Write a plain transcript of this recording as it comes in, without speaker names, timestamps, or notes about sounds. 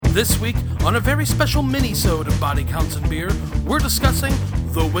This week, on a very special mini-sode of Body Counts and Beer, we're discussing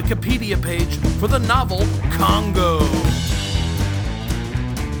the Wikipedia page for the novel Congo.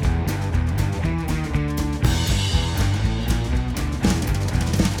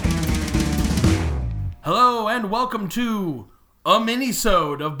 Hello, and welcome to a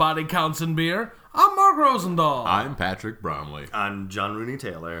mini-sode of Body Counts and Beer. I'm Mark Rosendahl. I'm Patrick Bromley. I'm John Rooney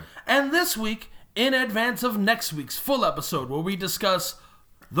Taylor. And this week, in advance of next week's full episode where we discuss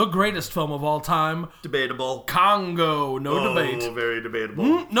the greatest film of all time, Debatable. Congo. No debate. Very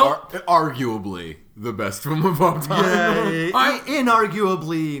debatable. No. Arguably the best film of all time.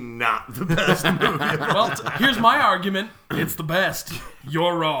 Inarguably not the best movie of all Well, time. here's my argument. It's the best.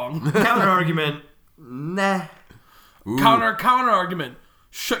 You're wrong. Counter argument. Nah. Counter argument.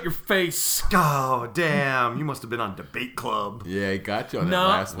 Shut your face. Oh, damn. You must have been on Debate Club. Yeah, he got you on that No,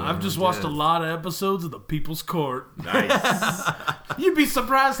 last one. I've just watched a lot of episodes of The People's Court. Nice. You'd be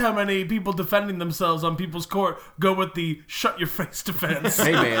surprised how many people defending themselves on People's Court go with the shut your face defense.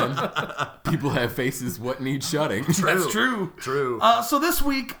 Hey, man. People have faces what need shutting. That's true. True. So this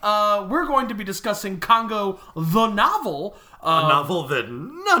week, we're going to be discussing Congo, the novel, A novel that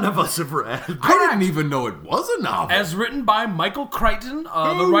none of us have read. I didn't even know it was a novel. as written by Michael Crichton,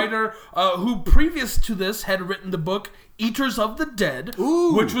 the writer who previous to this had written the book Eaters of the Dead,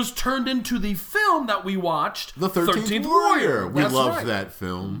 which was turned into the film that we watched, The 13th Warrior. We That's loved right. that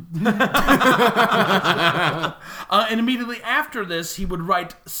film. And immediately after this, he would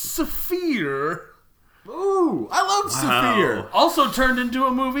write Saphir, Ooh, I love Saphir. also turned into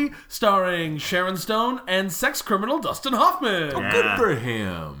a movie starring Sharon Stone and sex criminal Dustin Hoffman. Good for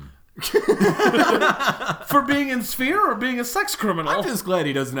him. For being in Sphere or being a sex criminal? I'm just glad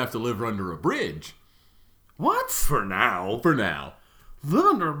he doesn't have to live under a bridge. What? For now. For now. Live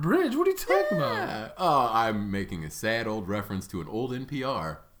under a bridge? What are you talking about? I'm making a sad old reference to an old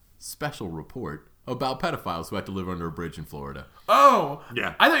NPR special report about pedophiles who had to live under a bridge in Florida. Oh,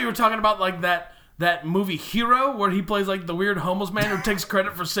 Yeah. I thought you were talking about like that movie Hero, where he plays like the weird homeless man who takes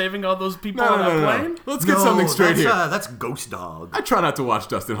credit for saving all those people on that plane. Let's get something straight here. That's Ghost Dog. I try not to watch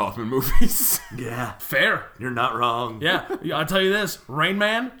Dustin Hoffman movies. Yeah. Fair. You're not wrong. Yeah, I'll tell you this: Rain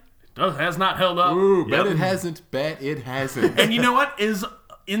Man has not held up. Ooh, bet Yep. it hasn't. Bet it hasn't. And you know what is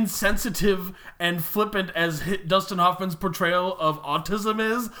insensitive and flippant as Dustin Hoffman's portrayal of autism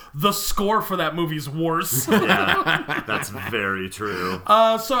is? The score for that movie's worse. Yeah. That's very true.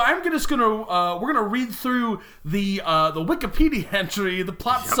 So I'm just gonna we're gonna read through the Wikipedia entry, the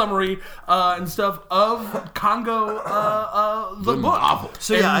plot summary, and stuff of Congo, the book. Novel.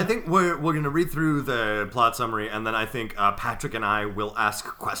 So yeah, I think we're going to read through the plot summary, and then I think Patrick and I will ask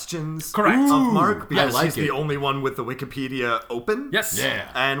questions Correct. of Mark, because like he's it. the only one with the Wikipedia open. Yes. Yeah.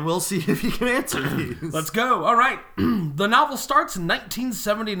 And we'll see if he can answer these. Let's go. All right. The novel starts in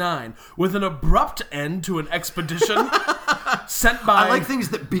 1979 with an abrupt end to an expedition sent by... I like things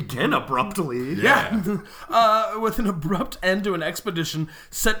that begin abruptly. Yeah. With an abrupt end to an expedition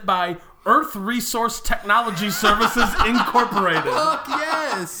sent by Earth Resource Technology Services Incorporated. Fuck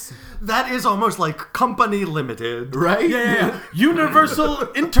yes. That is almost like Company Limited. Right? Yeah.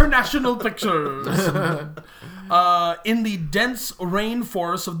 Universal International Pictures. In the dense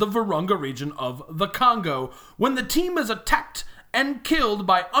rainforests of the Virunga region of the Congo, when the team is attacked and killed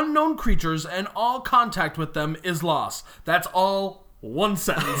by unknown creatures and all contact with them is lost. That's all one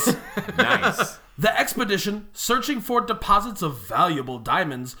sentence. Nice. The expedition, searching for deposits of valuable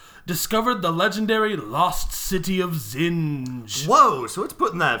diamonds, discovered the legendary lost city of Zinj. Whoa, so it's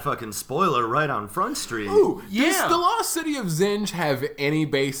putting that fucking spoiler right on Front Street. Ooh, Yeah. Does the lost city of Zinj have any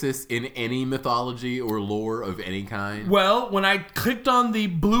basis in any mythology or lore of any kind? Well, when I clicked on the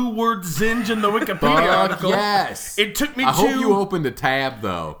blue word Zinj in the Wikipedia Fuck article, yes. it took me I to... hope you opened a tab,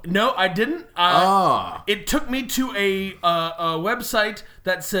 though. No, I didn't. It took me to a website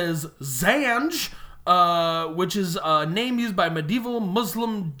that says Zanj, which is a name used by medieval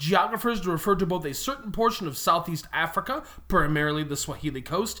Muslim geographers to refer to both a certain portion of Southeast Africa, primarily the Swahili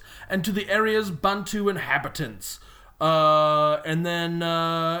coast, and to the area's Bantu inhabitants. And then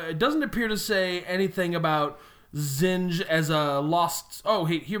it doesn't appear to say anything about Zinj as a lost... Oh,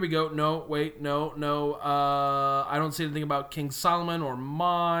 hey, here we go. No. I don't see anything about King Solomon or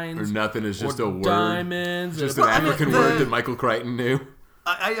mines. Or nothing, is just or a word. Diamonds. Just and- an African word that Michael Crichton knew.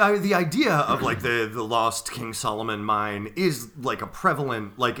 The idea of like the lost King Solomon mine is like a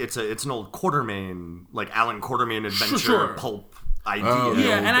prevalent, like it's an old Quatermain, like Alan Quatermain adventure Sure. pulp idea. Oh,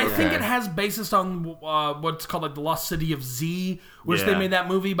 Yeah, and I okay. think it has basis on what's called like the Lost City of Z, which they Yeah. made that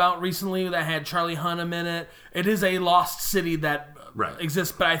movie about recently that had Charlie Hunnam in it. It is a lost city that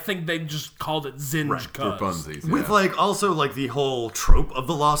exists, but I think they just called it Zinj. For funsies. With yeah. like also like the whole trope of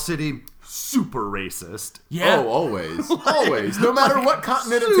the Lost City, super racist. Yeah. Oh, always. Always. No matter what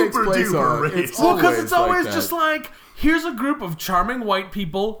continent it takes super place duper on. It's racist. Well, because it's always like just that. like, here's a group of charming white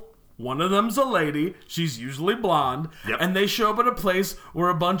people. One of them's a lady. She's usually blonde. Yep. And they show up at a place where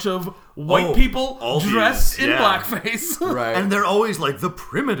a bunch of white Oh, people all dressed these, in yeah. blackface. Right. And they're always like the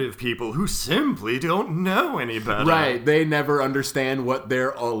primitive people who simply don't know any better. Right, they never understand what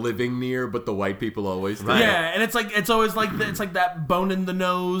they're all living near, but the white people always do. Right. Yeah, and it's always like it's like that bone in the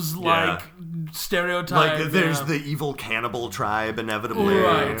nose like stereotype. Like there's yeah. the evil cannibal tribe inevitably.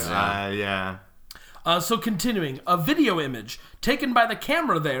 Right. Yeah. So continuing, a video image taken by the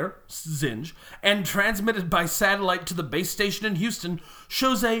camera there, Zinj, and transmitted by satellite to the base station in Houston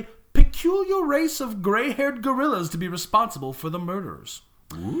shows a peculiar race of gray-haired gorillas to be responsible for the murders.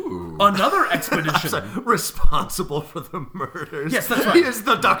 Ooh. Another expedition. Responsible for the murders. Yes, that's right. He is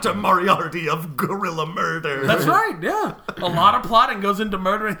the Dr. Moriarty of gorilla murder. That's right, yeah. A lot of plotting goes into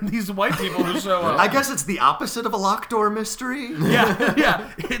murdering these white people who show up. I guess it's the opposite of a locked door mystery.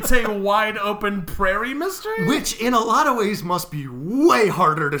 Yeah. It's a wide open prairie mystery. Which, in a lot of ways, must be way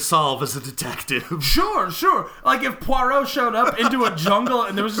harder to solve as a detective. Sure. Like if Poirot showed up into a jungle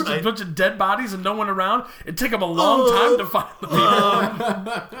and there was just a Right. bunch of dead bodies and no one around, it'd take him a long time to find the people.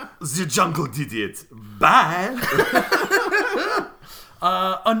 The jungle did it. Bye.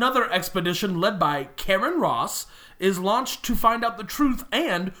 Another expedition led by Karen Ross is launched to find out the truth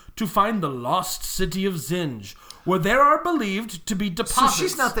and to find the lost city of Zinj, where there are believed to be So deposits.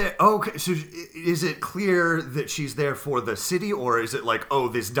 she's not there. Okay, so is it clear that she's there for the city, or is it like, oh,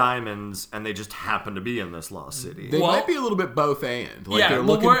 there's diamonds and they just happen to be in this lost city? They Well- might be a little bit both and. Like Yeah, they're well,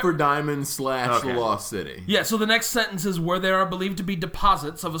 looking we're- for diamonds / Okay. the lost city. Yeah, so the next sentence is where there are believed to be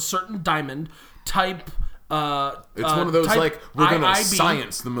deposits of a certain diamond type. It's one of those type like we're gonna IIB.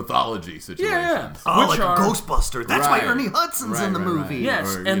 science the mythology situations. Yeah. Oh, which like are- a Ghostbuster. That's Right. why Ernie Hudson's in the Right, right, movie. right.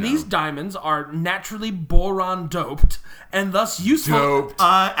 Yes, Or, and you these know. diamonds are naturally boron doped and thus useful. Doped.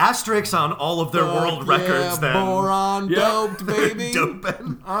 Asterisks on all of their world records then. Boron Yeah. doped, baby.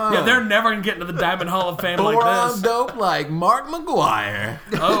 Doping. Yeah, they're never gonna get into the Diamond Hall of Fame like Boron this. dope like Mark McGuire.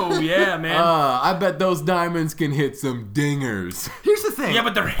 Oh yeah, man. I bet those diamonds can hit some dingers. Here's the thing. Yeah,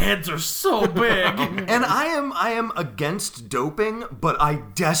 but their heads are so big. And I am against doping, but I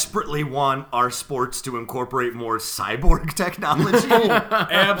desperately want our sports to incorporate more cyborg technology.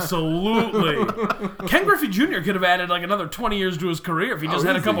 Absolutely. Ken Griffey Jr. could have added like another 20 years to his career if he just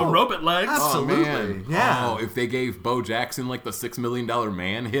had a easy. couple robot legs. Absolutely. Oh, man. Yeah. Oh, if they gave Bo Jackson like the $6 million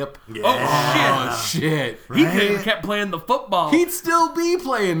man hip. Oh shit. He Right? could have kept playing the football. He'd still be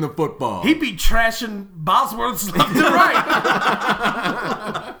playing the football. He'd be trashing Bosworth's left and right.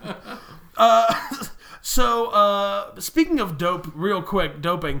 So, speaking of dope, real quick,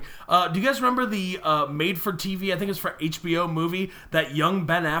 doping, do you guys remember the made-for-TV, I think it's for HBO movie, that young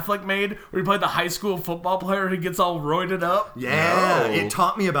Ben Affleck made, where he played the high school football player who gets all roided up? Yeah, No. it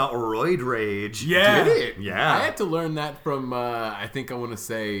taught me about roid rage. Yeah. Did it? Yeah. I had to learn that from, I think I want to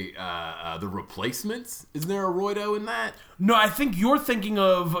say, The Replacements. Isn't there a Roido in that? No, I think you're thinking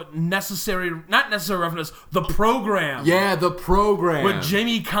of not necessary roughness, The Program. Yeah, The Program. With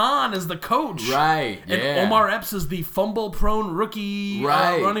Jamie Kahn as the coach. Right, And yeah. Omar Epps is the fumble-prone rookie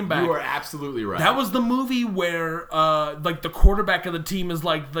running back. You are absolutely right. That was the movie where, like, the quarterback of the team is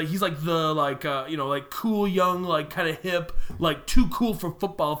he's like the, like, like cool, young, like, kind of hip, like, too cool for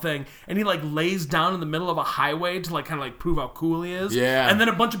football thing. And he, like, lays down in the middle of a highway to, like, kind of, like, prove how cool he is. Yeah. And then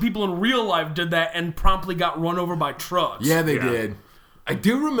a bunch of people in real life did that and promptly got run over by trucks. Yeah, they did. I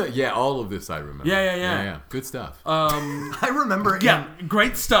do remember. Yeah, all of this I remember. Yeah. Good stuff. I remember. Yeah,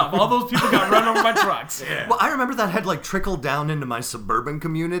 great stuff. All those people got run over by trucks. Well, I remember that had like trickled down into my suburban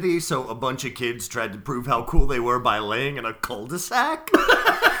community, so a bunch of kids tried to prove how cool they were by laying in a cul-de-sac, which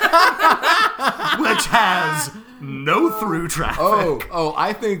has no through traffic. Oh,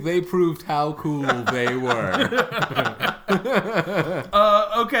 I think they proved how cool they were.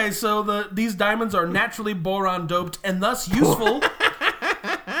 Okay, so these diamonds are naturally boron doped and thus useful.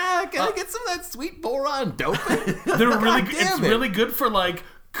 Can I get some of that sweet boron doping? They're really God it's damn it. really good for like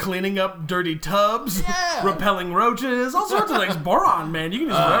cleaning up dirty tubs, Yeah. repelling roaches, all sorts of things. Boron, man, you can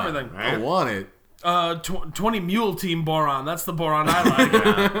use it for everything. I want it. 20 mule team boron. That's the boron I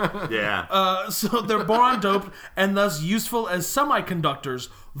like. Yeah. So they're boron doped and thus useful as semiconductors,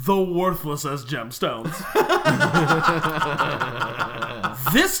 though worthless as gemstones.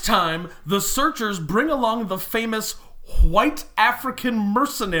 This time, the searchers bring along the famous white African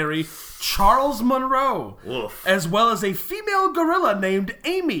mercenary Charles Monroe, Woof. as well as a female gorilla named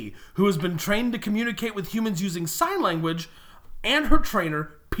Amy, who has been trained to communicate with humans using sign language, and her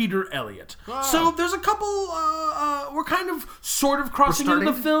trainer, Peter Elliott. So there's a couple, we're kind of sort of crossing into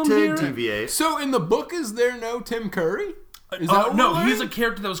the film to here. deviate. So in the book, is there no Tim Curry? Is that what No, we're he's a learning?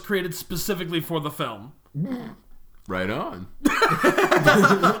 character that was created specifically for the film. Right on.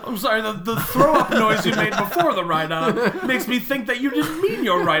 I'm sorry, the throw-up noise you made before the ride-on makes me think that you didn't mean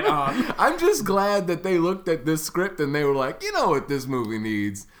your ride-on. I'm just glad that they looked at this script and they were like, you know what this movie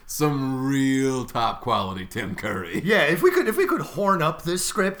needs? Some real top quality Tim Curry. Yeah, if we could horn up this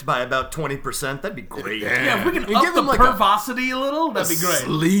script by about 20%, that'd be great. Yeah, if we can And up give the him like pervosity a little, that'd be great.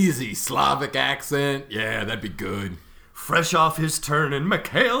 Sleazy Slavic accent. Yeah, that'd be good. Fresh off his turn in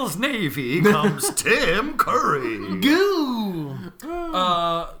McHale's Navy comes Tim Curry. Goo!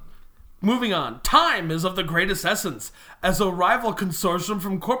 Moving on. Time is of the greatest essence, as a rival consortium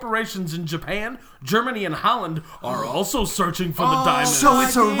from corporations in Japan, Germany, and Holland are also searching for the diamonds. So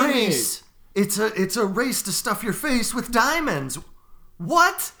it's a God damn race. It's a race to stuff your face with diamonds.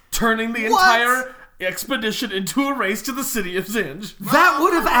 What? Turning the What? entire expedition into a race to the city of Zinj. That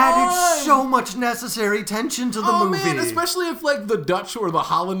would have added so much necessary tension to the Oh movie. man, especially if like the Dutch or the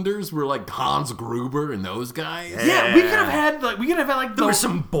Hollanders were like Hans Gruber and those guys. Yeah, we could have had like there the were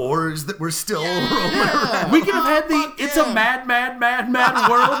some boars that were still rolling around. we could have had the Fuck It's yeah. a Mad, Mad, Mad, Mad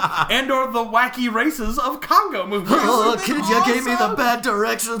World and or the Wacky Races of Congo movies. Oh, kid, you gave me the awesome. bad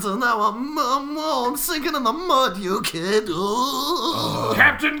directions, and now I'm sinking in the mud, you kid. Ooh.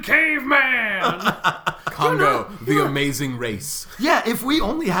 Captain Caveman! Congo, the amazing race. Yeah, if we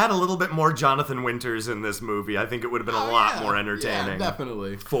only had a little bit more Jonathan Winters in this movie, I think it would have been a lot more entertaining. Yeah,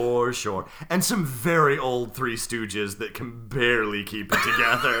 definitely. For sure. And some very old Three Stooges that can barely keep it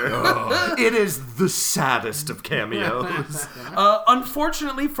together. It is the saddest of cameos.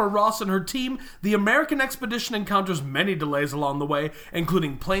 Unfortunately for Ross and her team, the American expedition encounters many delays along the way,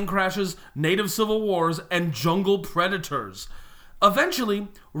 including plane crashes, native civil wars, and jungle predators. Eventually,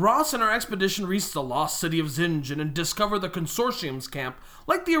 Ross and her expedition reach the lost city of Zinj and discover the consortium's camp,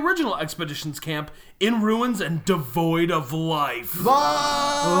 like the original expedition's camp, in ruins and devoid of life.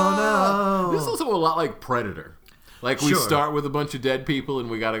 Oh no. This is also a lot like Predator. Like, we Sure. start with a bunch of dead people and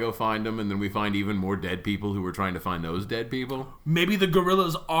we gotta go find them, and then we find even more dead people who are trying to find those dead people. Maybe the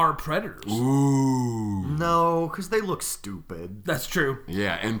gorillas are predators. Ooh. No, because they look stupid. That's true.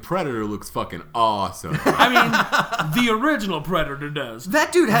 Yeah, and Predator looks fucking awesome. I mean, the original Predator does.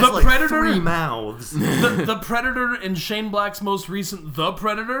 That dude has The like Predator- 3 mouths. The Predator in Shane Black's most recent The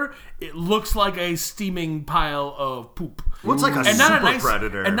Predator, it looks like a steaming pile of poop. Looks like a And super not a nice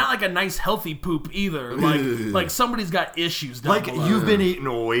predator. and not like a nice healthy poop either. Like somebody's got issues down like below. you've been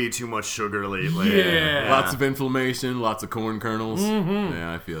eating way too much sugar lately. Yeah. Lots of inflammation, lots of corn kernels.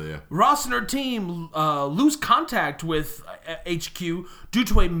 Yeah, I feel you. Ross and her team lose contact with HQ due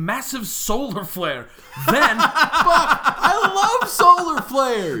to a massive solar flare. Then I love solar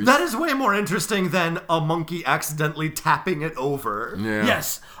flares! That is way more interesting than a monkey accidentally tapping it over. Yeah.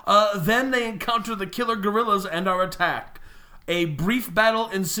 yes, then they encounter the killer gorillas and are attacked. A brief battle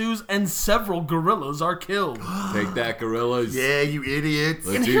ensues and several gorillas are killed. Take that, gorillas. Yeah, you idiots.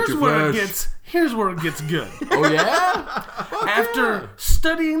 Let's And eat here's your where flesh. here's where it gets good. Oh, yeah? Fuck After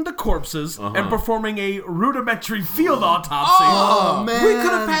studying the corpses and performing a rudimentary field autopsy. Oh, man. We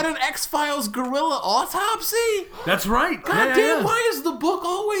could have had an X-Files gorilla autopsy? That's right. God Yeah, damn, yeah. why is the book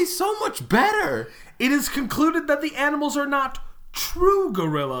always so much better? It is concluded that the animals are not true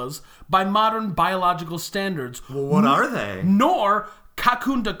gorillas by modern biological standards, Well, what are they? nor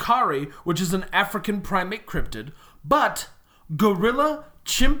Kakundakari, which is an African primate cryptid, but gorilla,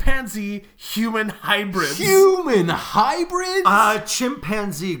 chimpanzee, human hybrids. Human hybrids?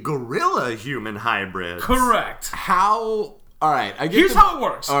 Chimpanzee gorilla human hybrids. Correct. How? All right, I get Here's the- how it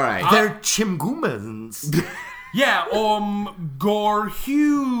works. All right. They're chimgumans. Yeah,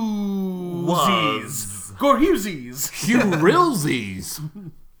 Gorhusies. Gorhusies. Hurilsies.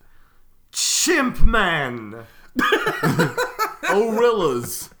 Chimpman.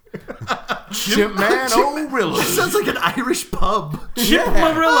 Orillas. Chipman Orillas. Sounds like an Irish pub.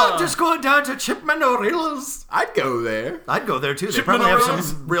 Chipmarilla. Oh, just going down to Chipman O'Reilly's. I'd go there. I'd go there too. They Chipman probably have O'Reilly's.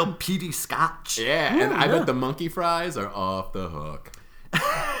 some real peaty scotch. Yeah, and I yeah. bet the monkey fries are off the hook.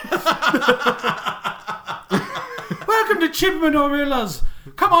 Welcome to Chipman O'Reilly's.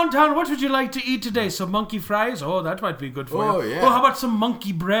 Come on down. What would you like to eat today? Some monkey fries? Oh, that might be good for Oh, you. yeah. Oh, how about some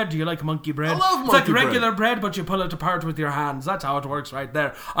monkey bread? Do you like monkey bread? I love It's like monkey regular bread, but you pull it apart with your hands. That's how it works right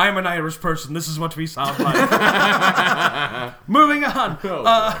there. I'm an Irish person. This is what we sound like. Moving on. So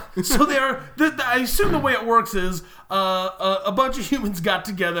I assume the way it works is a bunch of humans got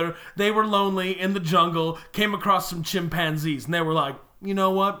together. They were lonely in the jungle, came across some chimpanzees, and they were like, you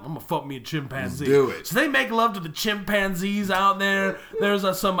know what? I'm gonna fuck me a chimpanzee. Let's do it. So they make love to the chimpanzees out there. There's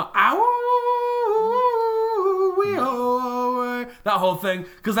some that whole thing,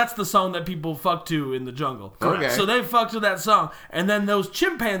 because that's the song that people fuck to in the jungle. Okay. So they fuck to that song, and then those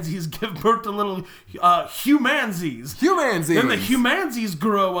chimpanzees give birth to little humanzees. Then the humanzees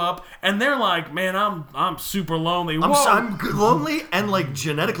grow up, and they're like, man, I'm super lonely. I'm lonely and like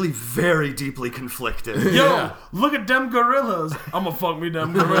genetically very deeply conflicted. Yo, look at them gorillas. I'm gonna fuck me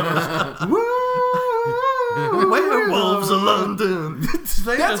them gorillas. Werewolves of London.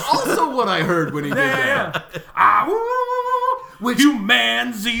 That's also what I heard when he did that.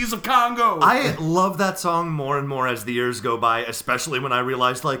 Humanzees of Congo. I love that song more and more as the years go by, especially when I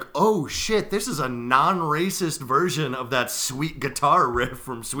realized, like, oh shit, this is a non-racist version of that sweet guitar riff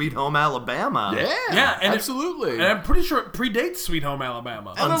from Sweet Home Alabama. Yeah, and absolutely. And I'm pretty sure it predates Sweet Home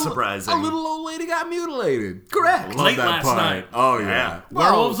Alabama. Unsurprising. A little old lady got mutilated. Correct. Love Late that last part. night. Oh, yeah.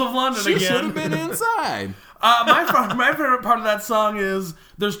 Werewolves of London she again. should have been inside. My favorite part of that song is,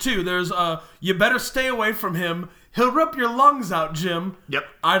 there's two. There's, you better stay away from him. He'll rip your lungs out, Jim. Yep.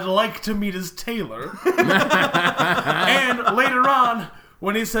 I'd like to meet his tailor. And later on,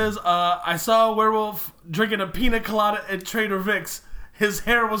 when he says, I saw a werewolf drinking a pina colada at Trader Vic's. His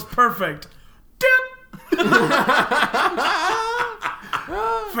hair was perfect. Dip!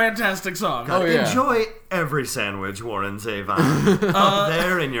 Fantastic song. Oh, yeah. Enjoy every sandwich, Warren Zevon. Up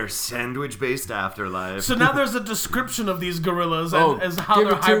there in your sandwich-based afterlife. So now there's a description of these gorillas Oh, and as how give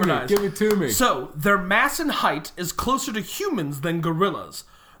they're it to me. hybridized. Give it to me. So their mass and height is closer to humans than gorillas.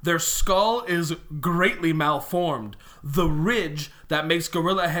 Their skull is greatly malformed. The ridge that makes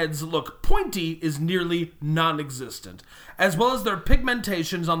gorilla heads look pointy is nearly non-existent, as well as their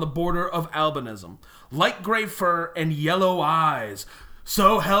pigmentations on the border of albinism. Light gray fur and yellow eyes.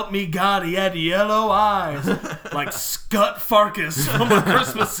 So help me God, he had yellow eyes. Like Scut Farkus from A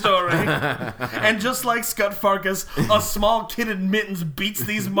Christmas Story. And just like Scut Farkus, a small kid in mittens beats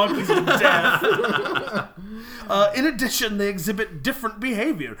these monkeys to death. In addition, they exhibit different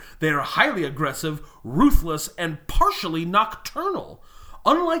behavior. They are highly aggressive, ruthless, and partially nocturnal.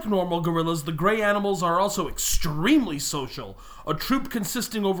 Unlike normal gorillas, the gray animals are also extremely social, a troop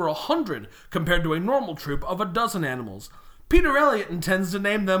consisting over 100 compared to a normal troop of 12 animals. Peter Elliott intends to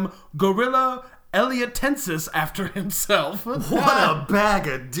name them Gorilla Elliotensis after himself. What a bag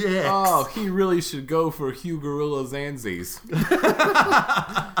of dicks. Oh, he really should go for Hugh Gorilla Zanzies.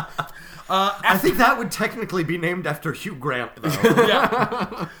 I think that would technically be named after Hugh Grant, though.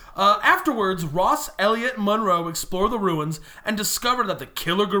 Yeah. Afterwards, Ross, Elliott, and Munro explore the ruins and discover that the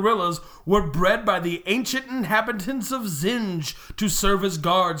killer gorillas were bred by the ancient inhabitants of Zinj to serve as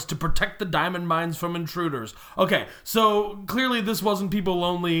guards to protect the diamond mines from intruders. Okay, so clearly this wasn't people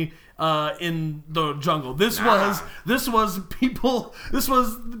lonely in the jungle. This was people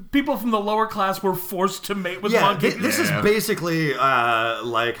from the lower class were forced to mate with monkeys. This is basically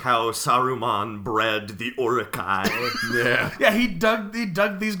like how Saruman bred the Urukai. Yeah. He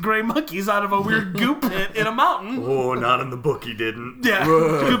dug these gray monkeys out of a weird goop pit in a mountain. Oh, not in the book he didn't. Yeah,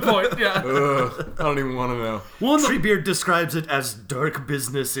 good point. Yeah. I don't even want to know. Treebeard describes it as dark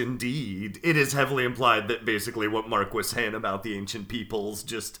business indeed. It is heavily implied that basically what Mark was saying about the ancient peoples,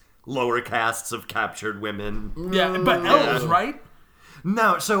 just lower castes of captured women. Yeah, but elves, right?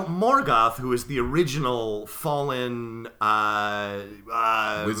 No, so Morgoth, who is the original fallen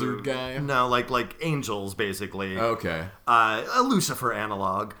Wizard guy? No, like angels, basically. Okay. A Lucifer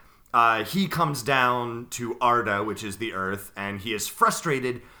analog. He comes down to Arda, which is the earth, and he is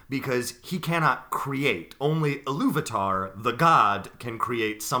frustrated because he cannot create. Only Iluvatar, the god, can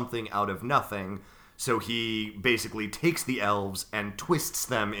create something out of nothing. So he basically takes the elves and twists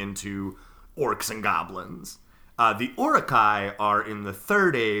them into orcs and goblins. The Urukai are in the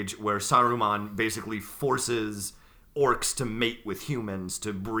Third Age, where Saruman basically forces orcs to mate with humans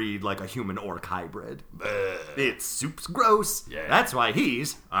to breed like a human-orc hybrid. It's soup's gross. Yeah. That's why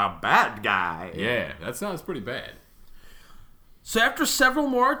he's a bad guy. Yeah, that sounds pretty bad. So after several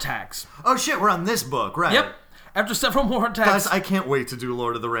more attacks... Oh shit, we're on this book, right? Yep. After several more attacks... Guys, I can't wait to do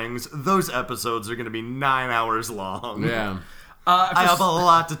Lord of the Rings. Those episodes are going to be 9 hours long. Yeah. I have a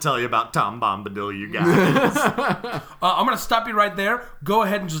lot to tell you about Tom Bombadil, you guys. I'm going to stop you right there. Go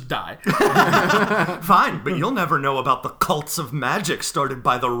ahead and just die. Fine, but you'll never know about the cults of magic started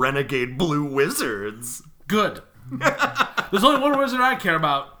by the renegade blue wizards. Good. There's only one wizard I care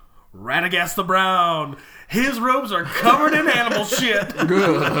about. Radagast the Brown. His robes are covered in animal shit.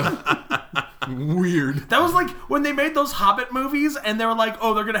 Weird. That was like when they made those Hobbit movies and they were like,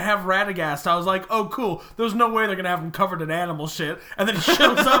 oh, they're going to have Radagast. I was like, oh, cool. There's no way they're going to have him covered in animal shit. And then he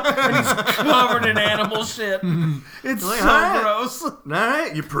shows up and he's covered in animal shit. It's Like, so all right. gross. All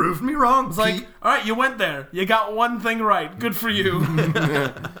right, you proved me wrong. It's like, all right, you went there. You got one thing right. Good for you.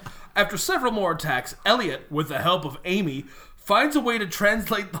 After several more attacks, Elliot, with the help of Amy, finds a way to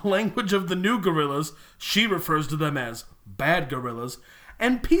translate the language of the new gorillas, she refers to them as bad gorillas,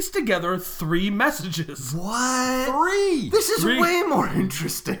 and piece together 3 messages. What? 3. This is 3. way more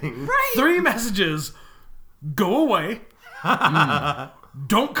interesting. 3 messages. Go away.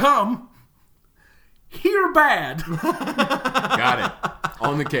 Don't come. Here bad. Got it.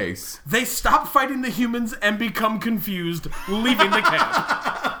 On the case. They stop fighting the humans and become confused, leaving the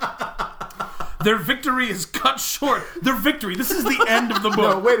camp. Their victory is cut short. Their victory. This is the end of the No,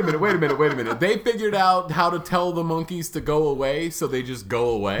 book. wait a minute. They figured out how to tell the monkeys to go away, so they just go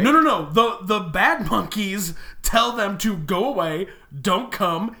away? No. The bad monkeys tell them to go away, don't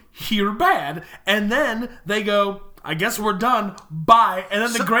come, here bad. And then they go, I guess we're done, bye. And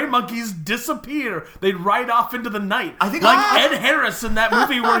then the gray monkeys disappear. They ride off into the night. I think- like Ed Harris in that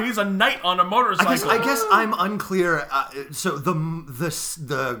movie where he's a knight on a motorcycle. I guess I'm unclear. So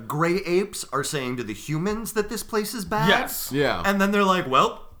the gray apes are saying to the humans that this place is bad? Yes. Yeah. And then they're like,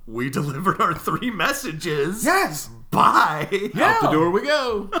 well, we delivered our 3 messages. Yes. Bye. Yeah. Out the door we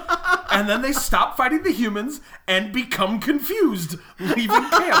go. And then they stop fighting the humans and become confused, leaving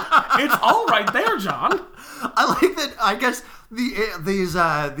camp. It's all right there, John. I like that. I guess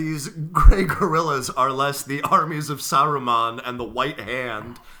these gray gorillas are less the armies of Saruman and the White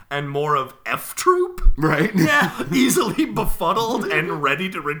Hand, and more of F Troop. Right? Yeah. Easily befuddled and ready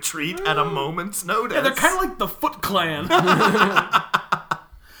to retreat at a moment's notice. Yeah, they're kind of like the Foot Clan.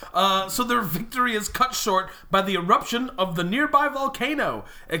 So their victory is cut short by the eruption of the nearby volcano,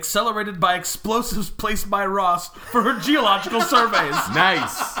 accelerated by explosives placed by Ross for her geological surveys.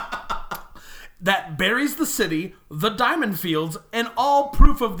 Nice. That buries the city, the diamond fields, and all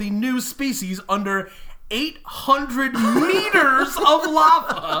proof of the new species under 800 meters of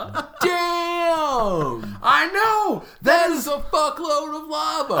lava. Damn! I know! That is a fuckload of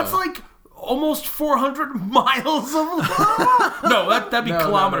lava. That's like almost 400 miles of lava. No, that'd be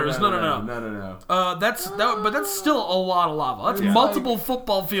kilometers. No. But that's still a lot of lava. That's multiple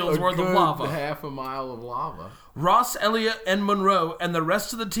football fields worth of lava. Half a mile of lava. Ross, Elliot, and Monroe and the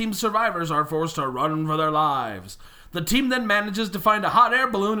rest of the team's survivors are forced to run for their lives. The team then manages to find a hot air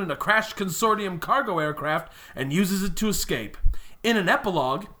balloon in a crashed consortium cargo aircraft and uses it to escape. In an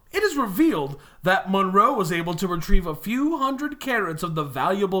epilogue, it is revealed that Monroe was able to retrieve a few hundred carats of the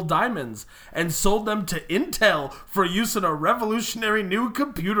valuable diamonds and sold them to Intel for use in a revolutionary new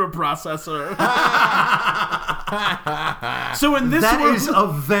computer processor. So in this That world, is a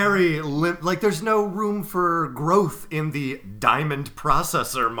very there's no room for growth in the diamond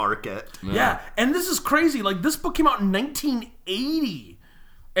processor market. yeah, and this is crazy. Like, this book came out in 1980.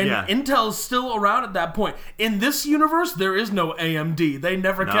 And Yeah. Intel's still around at that point. In this universe, there is no AMD. They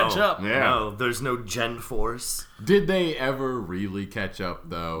never catch up. Yeah. No, there's no GenForce. Did they ever really catch up,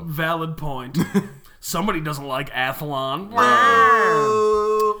 though? Valid point. Somebody doesn't like Athlon.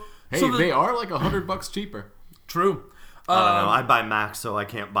 Hey, So they are like $100 cheaper. True. I don't know. I buy Mac, so I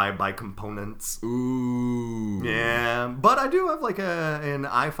can't buy components. Ooh. Yeah, but I do have like an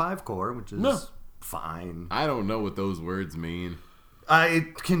i5 core, which is No. fine. I don't know what those words mean.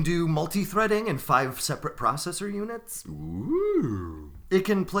 It can do multi-threading in 5 separate processor units. Ooh. It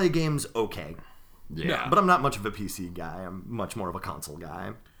can play games okay, Yeah. but I'm not much of a PC guy. I'm much more of a console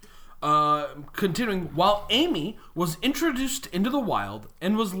guy. Continuing, while Amy was introduced into the wild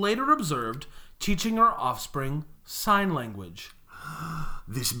and was later observed teaching her offspring sign language.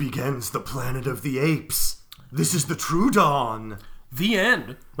 This begins the planet of the apes. This is the true dawn. The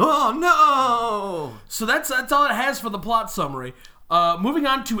end. Oh no! So that's all it has for the plot summary. Moving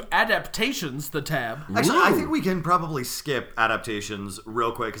on to adaptations, the tab. Actually, I think we can probably skip adaptations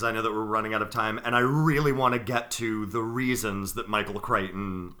real quick because I know that we're running out of time, and I really want to get to the reasons that Michael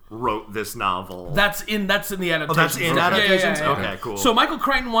Crichton wrote this novel. That's in the adaptations. Oh, that's in Yeah, adaptations? yeah. Okay, cool. So Michael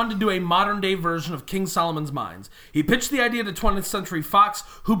Crichton wanted to do a modern-day version of King Solomon's Mines. He pitched the idea to 20th Century Fox,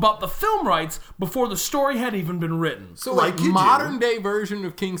 who bought the film rights before the story had even been written. So, Like you do. modern day version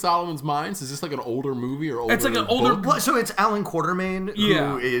of King Solomon's Mines? Is this like an older movie or older It's like an older book? Well, so it's Alan Quartermain,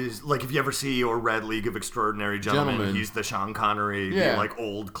 Yeah. who is, like, if you ever see or read League of Extraordinary Gentlemen, he's the Sean Connery, Yeah. the, like,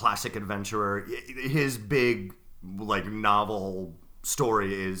 old classic adventurer. His big, like, novel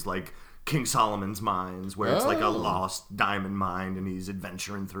story is, like, King Solomon's Mines, where it's like a lost diamond mine, and he's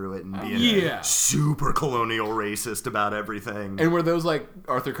adventuring through it and being super colonial racist about everything. And were those like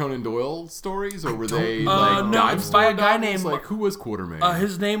Arthur Conan Doyle stories, or were they no, dime it's by a store guy novels? named- like who was Quatermain?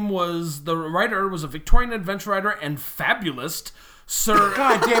 His name was, the writer was a Victorian adventure writer and fabulist, Sir...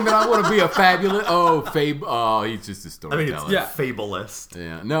 God damn it! I want to be a fabulous. Oh, he's just a I storyteller. mean, it's Yeah. fabulist.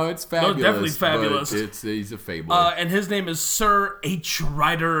 Yeah, no, it's fabulous. definitely fabulous. But he's a fable. and his name is Sir H.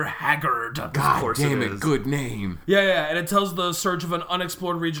 Rider Haggard. God course damn it it, is. good name. Yeah, and it tells the search of an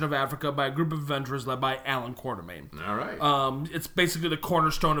unexplored region of Africa by a group of adventurers led by Alan Quatermain. All right. It's basically the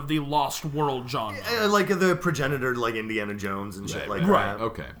cornerstone of the Lost World genre. Like the progenitor, like Indiana Jones and shit like Right. that.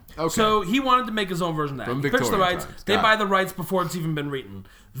 Okay. So he wanted to make his own version of that. From He pitched the Victorian rights. times. They Got buy it. the rights before it's even been written.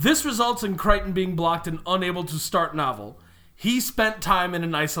 This results in Crichton being blocked and unable to start novel. He spent time in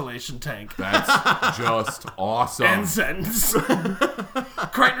an isolation tank. That's just awesome. End sentence.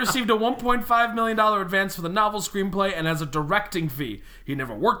 Crichton received a $1.5 million advance for the novel screenplay and has a directing fee. He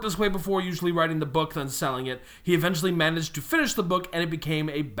never worked this way before, usually writing the book, then selling it. He eventually managed to finish the book, and it became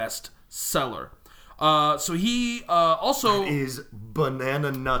a bestseller. So he also... Is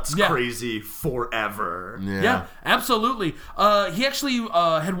banana nuts Yeah. crazy forever. Yeah, absolutely. He actually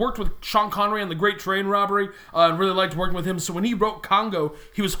had worked with Sean Connery on The Great Train Robbery and really liked working with him. So when he wrote Congo,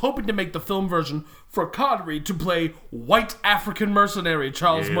 he was hoping to make the film version for Connery to play white African mercenary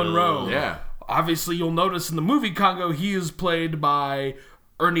Charles Monroe. Yeah. Obviously, you'll notice in the movie Congo, he is played by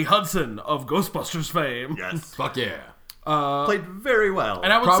Ernie Hudson of Ghostbusters fame. Yes. Fuck yeah. Played very well.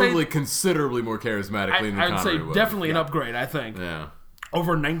 And I would Probably say... considerably more charismatically than I would say Connery was. definitely an upgrade, I think. Yeah.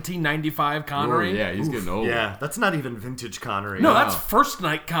 Over 1995 Connery. Ooh, yeah, he's getting old. yeah, that's not even vintage Connery. No, that's First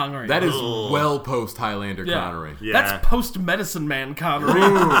Night Connery. That is well post Highlander Connery. Yeah. That's post Medicine Man Connery.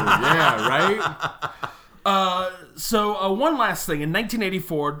 Ooh, yeah, right? So, one last thing. In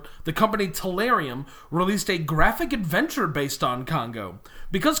 1984, the company Telarium released a graphic adventure based on Congo.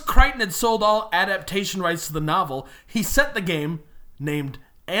 Because Crichton had sold all adaptation rights to the novel, he set the game, named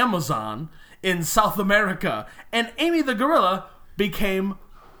Amazon, in South America, and Amy the Gorilla became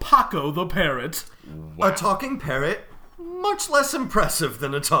Paco the Parrot. A talking parrot, much less impressive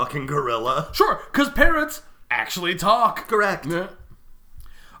than a talking gorilla. Sure, because parrots actually talk. Correct. Yeah.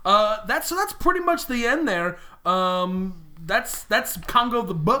 That's pretty much the end there. That's Congo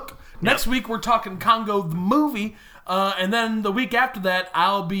the book. Next week we're talking Congo the movie, and then the week after that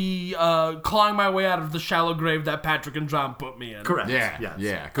I'll be clawing my way out of the shallow grave that Patrick and John put me in. Correct. Yeah, Yes.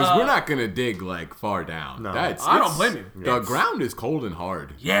 yeah, because we're not gonna dig like far down. No. I don't blame you. The ground is cold and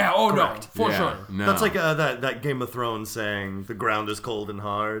hard. Yeah. Oh Correct. no, for Yeah, sure. No. That's like that Game of Thrones saying, the ground is cold and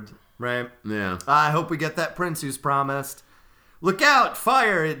hard, right? yeah. I hope we get that prince who's promised. Look out,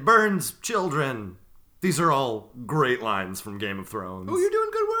 fire, it burns children. These are all great lines from Game of Thrones. Oh, you're doing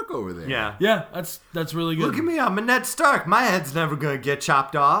good work over there. Yeah. Yeah, that's really good. Look at me, I'm a Ned Stark. My head's never gonna get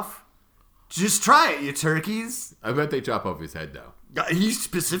chopped off. Just try it, you turkeys. I bet they chop off his head though. He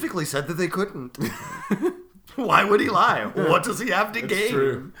specifically said that they couldn't. Why would he lie? What does he have to gain?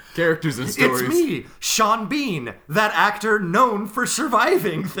 True. Characters and stories. It's me, Sean Bean, that actor known for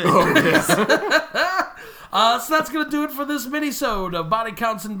surviving things. Oh, yes. So that's gonna do it for this mini-sode of Body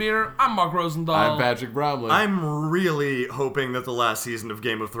Counts and Beer. I'm Mark Rosendahl. I'm Patrick Bromley. I'm really hoping that the last season of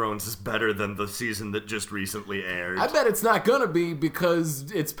Game of Thrones is better than the season that just recently aired. I bet it's not gonna be because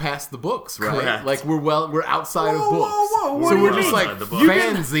it's past the books, right? Correct. Like we're outside of Whoa, books, whoa, what so do we're you just mean? like Outside the books.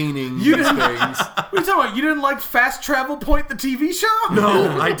 fanzining these things. What are you talking about? You didn't like Fast Travel Point, the TV show?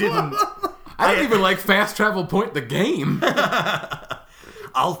 No, I didn't. I don't even like Fast Travel Point, the game.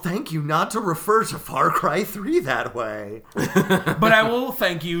 I'll thank you not to refer to Far Cry 3 that way. But I will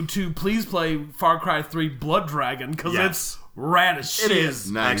thank you to please play Far Cry 3 Blood Dragon, because Yes. it's rad as shit. It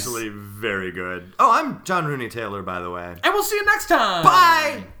is Nice. actually very good. Oh, I'm John Rooney Taylor, by the way. And we'll see you next time.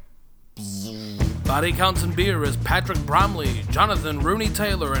 Bye! Body Counts and Beer is Patrick Bromley, Jonathan Rooney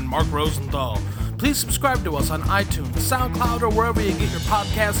Taylor, and Mark Rosendahl. Please subscribe to us on iTunes, SoundCloud, or wherever you get your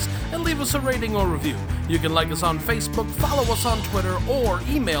podcasts, and leave us a rating or review. You can like us on Facebook, follow us on Twitter, or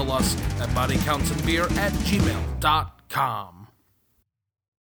email us at bodycountsandbeer@gmail.com.